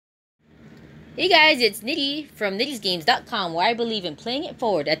Hey guys, it's Niddy from niddysgames.com, where I believe in playing it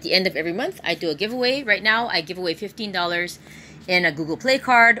forward. At the end of every month, I do a giveaway. Right now, I give away $15 in a Google Play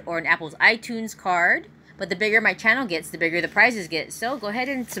card or an Apple's iTunes card. But the bigger my channel gets, the bigger the prizes get. So go ahead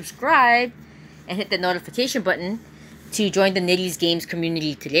and subscribe and hit the notification button to join the Niddys Games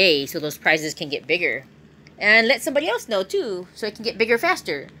community today so those prizes can get bigger. And let somebody else know too, so it can get bigger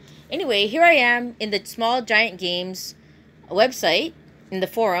faster. Anyway, here I am in the Small Giant Games website, in the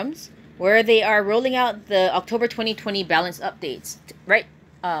forums, where they are rolling out the October 2020 balance updates. Right,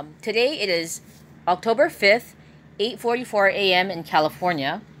 today it is October 5th, 8:44 a.m. in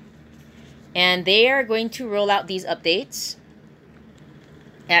California. And they are going to roll out these updates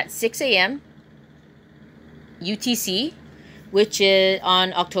at 6 a.m. UTC, which is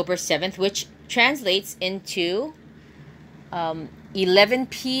on October 7th, which translates into 11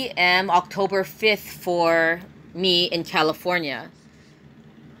 p.m. October 5th for me in California.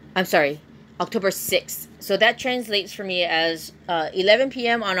 I'm sorry, October 6th. So that translates for me as 11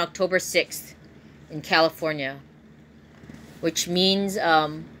 p.m. on October 6th in California, which means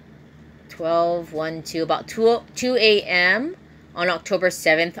 12, 1, 2, about 2 a.m. on October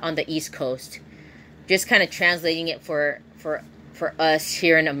 7th on the East Coast. Just kind of translating it for us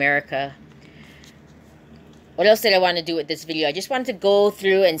here in America. What else did I want to do with this video? I just wanted to go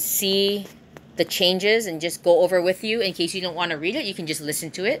through and see the changes and just go over with you. In case you don't want to read it, you can just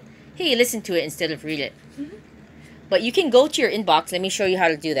listen to it. Hey, listen to it instead of read it. But you can go to your inbox. Let me show you how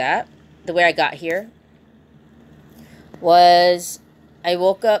to do that. The way I got here was I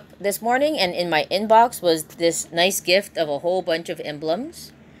woke up this morning and in my inbox was this nice gift of a whole bunch of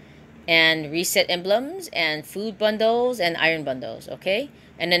emblems and reset emblems and food bundles and iron bundles, okay?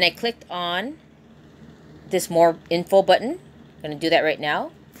 And then I clicked on this more info button. I'm going to do that right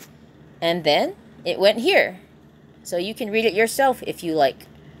now. And then it went here. So you can read it yourself if you like.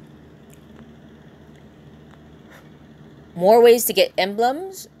 More ways to get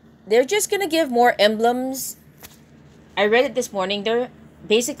emblems. They're just going to give more emblems. I read it this morning.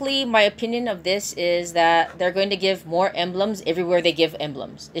 Basically, my opinion of this is that they're going to give more emblems everywhere they give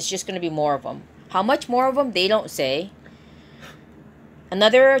emblems. It's just going to be more of them. How much more of them, they don't say.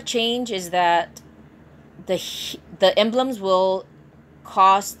 Another change is that the emblems will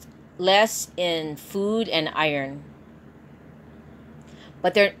cost less in food and iron.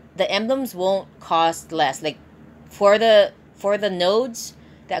 But the emblems won't cost less. Like for the nodes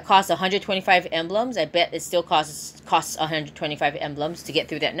that cost 125 emblems, I bet it still costs 125 emblems to get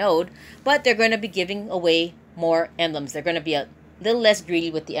through that node. But they're going to be giving away more emblems. They're going to be a little less greedy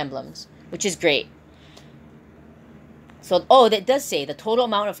with the emblems, which is great. So, oh, that does say the total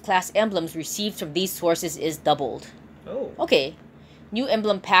amount of class emblems received from these sources is doubled. Oh. Okay. New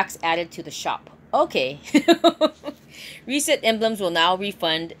emblem packs added to the shop. Okay. Reset emblems will now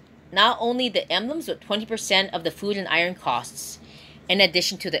refund not only the emblems, but 20% of the food and iron costs in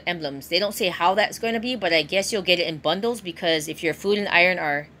addition to the emblems. They don't say how that's going to be, but I guess you'll get it in bundles, because if your food and iron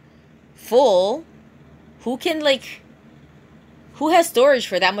are full, who has storage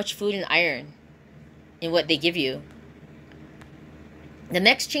for that much food and iron in what they give you? The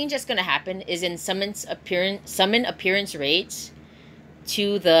next change that's going to happen is in summon appearance rates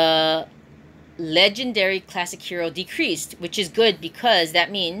to the legendary classic hero decreased, which is good because that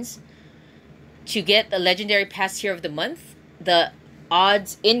means to get the legendary past hero of the month, the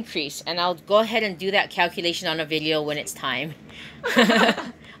odds increase. And I'll go ahead and do that calculation on a video when it's time.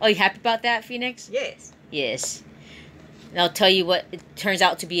 Oh, you happy about that, Phoenix? Yes. Yes. And I'll tell you what it turns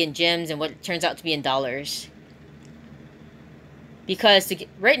out to be in gems and what it turns out to be in dollars. Because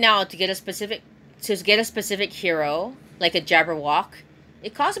right now to get a specific hero like a Jabberwock,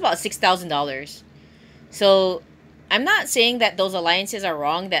 it costs about $6,000. So I'm not saying that those alliances are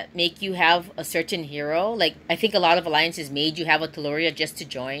wrong that make you have a certain hero. Like, I think a lot of alliances made you have a Telluria just to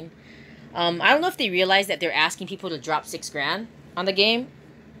join. I don't know if they realize that they're asking people to drop $6,000 on the game.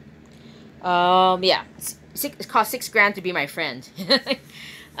 Yeah, it costs $6,000 to be my friend.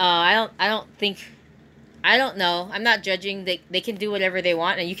 I don't know. I'm not judging. They can do whatever they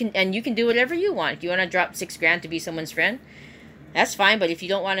want, and you can do whatever you want. If you want to drop $6,000 to be someone's friend, that's fine. But if you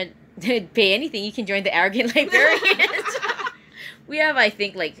don't want to pay anything, you can join the Arrogant Librarians. We have, I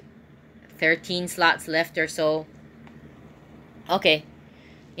think, like 13 slots left or so. Okay,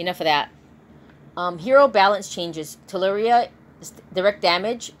 enough of that. Hero balance changes. Telluria direct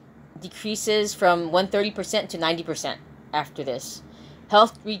damage decreases from 130% to 90% after this.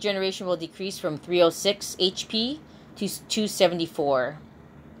 Health regeneration will decrease from 306 HP to 274.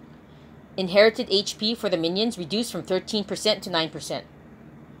 Inherited HP for the minions reduced from 13% to 9%.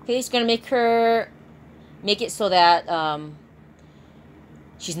 Okay, it's going to make it so that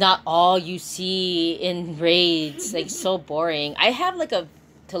She's not all you see in raids. Like, so boring. I have like a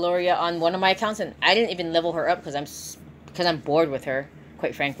Telluria on one of my accounts, and I didn't even level her up because I'm bored with her,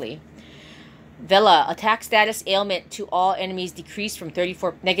 quite frankly. Vela, attack status ailment to all enemies decreased from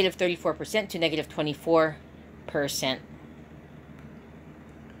negative 34% to negative 24%.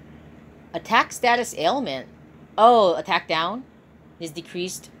 Attack status ailment. Oh, attack down is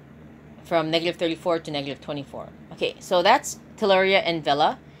decreased from negative 34 to negative 24. Okay, so that's Telluria and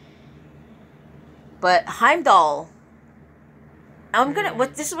Vela. But Heimdall,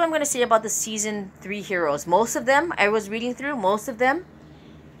 this is what I'm gonna say about the season 3 heroes. Most of them, I was reading through, most of them,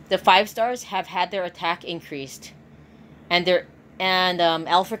 the 5 stars have had their attack increased, and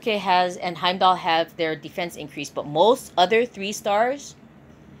Alfrike and Heimdall have their defense increased. But most other 3 stars,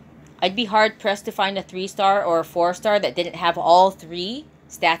 I'd be hard pressed to find a 3-star or a 4-star that didn't have all 3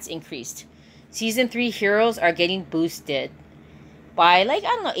 stats increased. Season 3 heroes are getting boosted by, like, I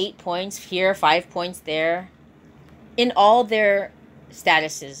don't know, 8 points here, 5 points there, in all their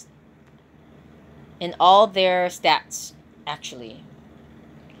statuses, in all their stats, actually.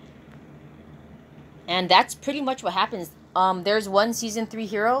 And that's pretty much what happens. There's one season 3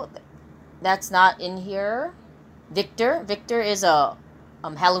 hero that's not in here. Victor. Victor is a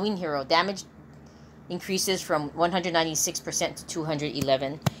Halloween hero. Damage increases from 196% to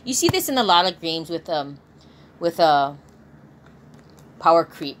 211. You see this in a lot of games with power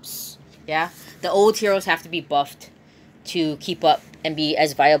creeps. Yeah, the old heroes have to be buffed to keep up and be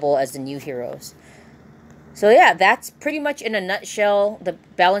as viable as the new heroes. So yeah, that's pretty much in a nutshell the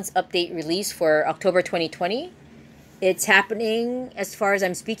balance update release for October 2020. It's happening, as far as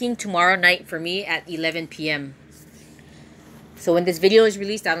I'm speaking, tomorrow night for me at 11 p.m. So when this video is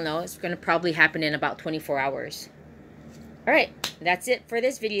released, I don't know, it's going to probably happen in about 24 hours. Alright, that's it for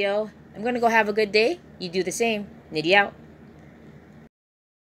this video. I'm going to go have a good day. You do the same. Niddy out.